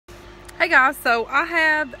Hey guys, so I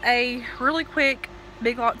have a really quick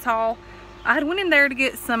Big Lots haul. I had went in there to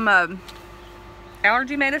get some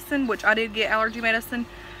allergy medicine, which I did get allergy medicine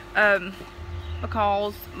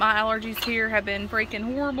because my allergies here have been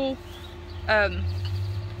freaking horrible. But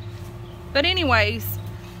anyways,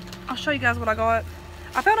 I'll show you guys what I got.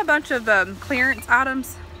 I found a bunch of clearance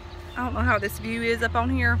items. I don't know how this view is up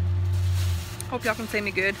on here. Hope y'all can see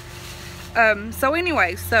me good. So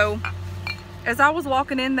anyways, as I was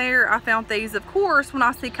walking in there, I found these. Of course, when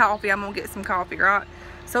I see coffee, I'm gonna get some coffee, right?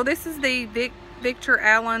 So this is the Victor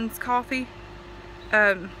Allen's coffee.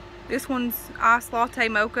 This one's iced latte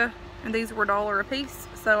mocha, and these were $1 a piece.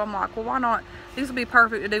 So I'm like, well, why not? These would be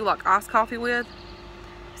perfect to do like iced coffee with.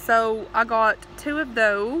 So I got 2 of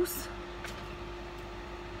those.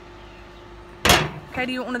 Okay,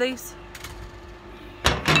 do you want one of these?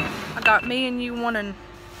 I got me and you one and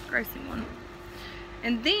Gracie one.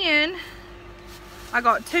 And then I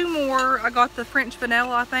got 2 more. I got the French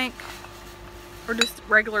vanilla, I think, or just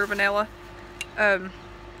regular vanilla.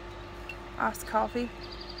 Iced coffee,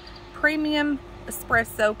 premium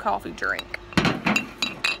espresso coffee drink.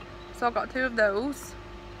 So I got 2 of those.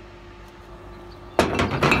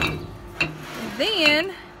 And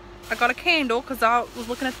then I got a candle because I was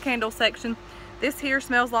looking at the candle section. This here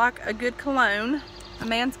smells like a good cologne, a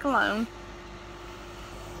man's cologne.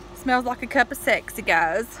 Smells like a cup of sexy,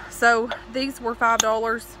 guys. So these were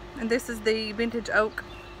 $5, and this is the vintage oak.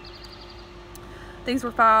 These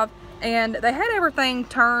were $5, and they had everything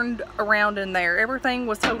turned around in there. Everything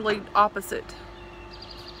was totally opposite.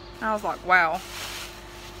 I was like, wow.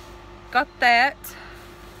 Got that.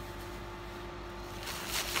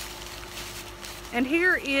 And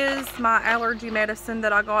here is my allergy medicine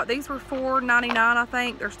that I got. These were $4.99, I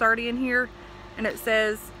think. There's 30 in here, and it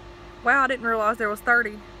says, wow, I didn't realize there was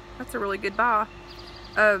 30. That's a really good buy.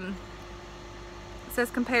 It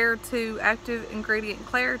says compared to active ingredient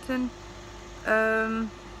Claritin.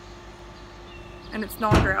 And it's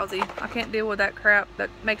non-drowsy. I can't deal with that crap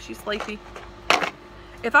that makes you sleepy.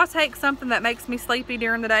 If I take something that makes me sleepy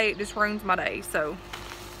during the day, it just ruins my day. So,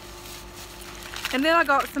 and then I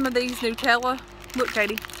got some of these Nutella. Look,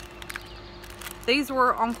 Katie. These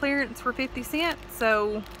were on clearance for 50 cents.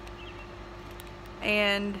 So,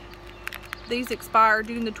 and these expired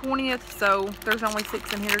June the 20th, so there's only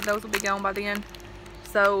 6 in here. Those will be gone by then.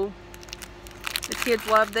 So the kids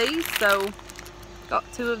love these, so got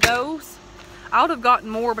 2 of those. I would have gotten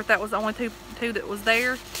more, but that was the only two that was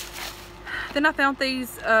there. Then I found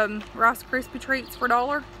these Rice Krispie treats for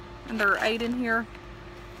 $1, and there are 8 in here.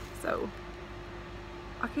 So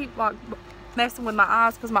I keep like messing with my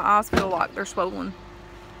eyes because my eyes feel like they're swollen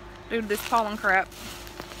due to this pollen crap.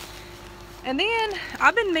 And then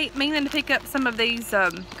I've been meaning to pick up some of these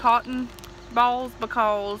cotton balls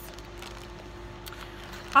because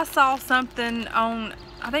I saw something on,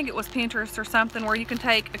 I think it was Pinterest or something, where you can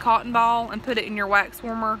take a cotton ball and put it in your wax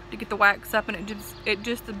warmer to get the wax up, and it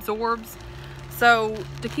just absorbs. So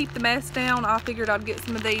to keep the mess down, I figured I'd get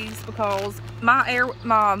some of these because my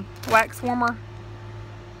wax warmer,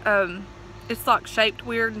 it's like shaped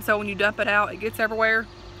weird, and so when you dump it out, it gets everywhere.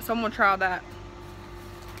 So I'm gonna try that.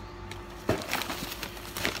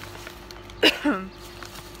 And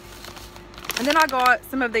then I got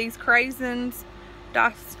some of these Craisins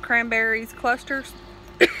diced cranberries clusters.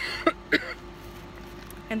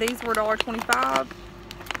 And these were $1.25.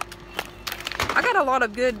 I got a lot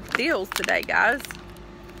of good deals today, guys.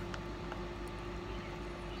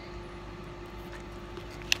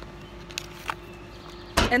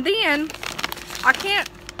 And then I can't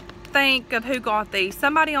think of who got these.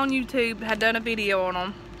 Somebody on YouTube had done a video on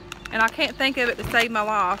them, and I can't think of it to save my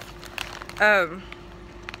life.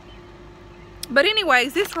 But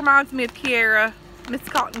anyways, this reminds me of Kiara, Miss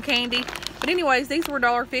Cotton Candy. But anyways, these were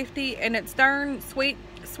 $1.50, and it's darn sweet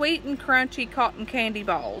and crunchy cotton candy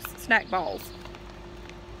balls, snack balls.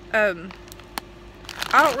 I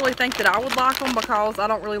don't really think that I would like them because I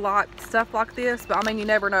don't really like stuff like this, but I mean, you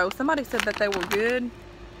never know. Somebody said that they were good,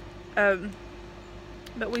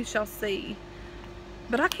 but we shall see.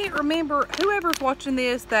 But I can't remember, whoever's watching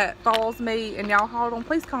this that follows me and y'all hauled them,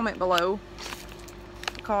 please comment below.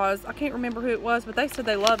 Because I can't remember who it was, but they said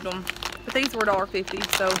they loved them. But these were $1.50,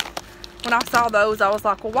 so when I saw those, I was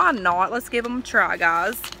like, well, why not? Let's give them a try,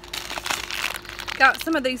 guys. Got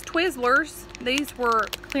some of these Twizzlers. These were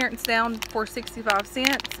clearance down for 65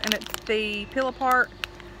 cents, and it's the Peel Apart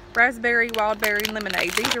Raspberry, Wild Berry, and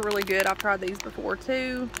Lemonade. These are really good. I've tried these before,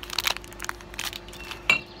 too.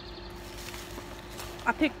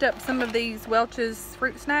 I picked up some of these Welch's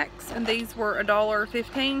fruit snacks, and these were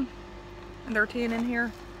 $1.15, and there are 10 in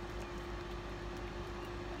here.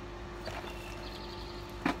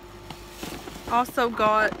 Also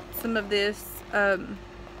got some of this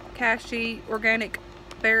cashew organic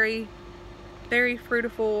berry, very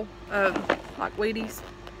fruitful, like Wheaties.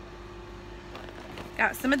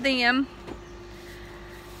 Got some of them.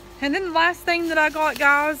 And then the last thing that I got,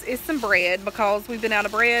 guys, is some bread, because we've been out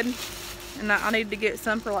of bread and I need to get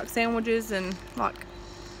some for like sandwiches, and like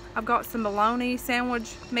I've got some bologna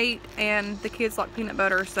sandwich meat and the kids like peanut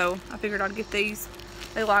butter, so I figured I'd get these.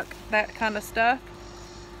 They like that kind of stuff.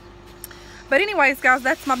 But anyways, guys,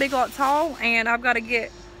 that's my Big Lots haul, and I've got to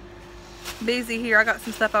get busy here. I got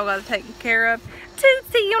some stuff I've got to take care of.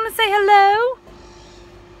 Tootsie, you want to say hello?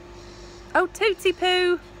 Oh, Tootsie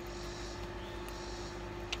Poo.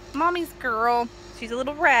 Mommy's girl. She's a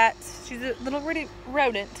little rat. She's a little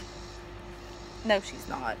rodent. No, she's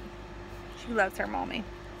not. She loves her mommy.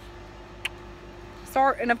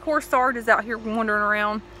 And of course, Sarge is out here wandering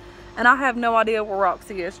around, and I have no idea where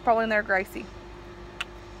Roxy is. She's probably in there, Gracie.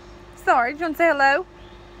 Sarge, you want to say hello?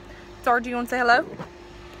 Sarge, you want to say hello?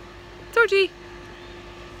 Sargie.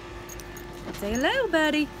 Say hello,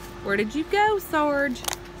 buddy. Where did you go, Sarge?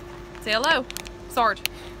 Say hello. Sarge,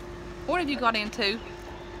 what have you got into?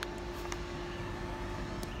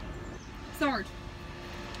 Sarge.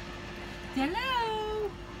 Hello.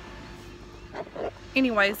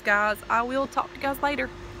 Anyways, guys, I will talk to you guys later.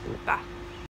 Bye.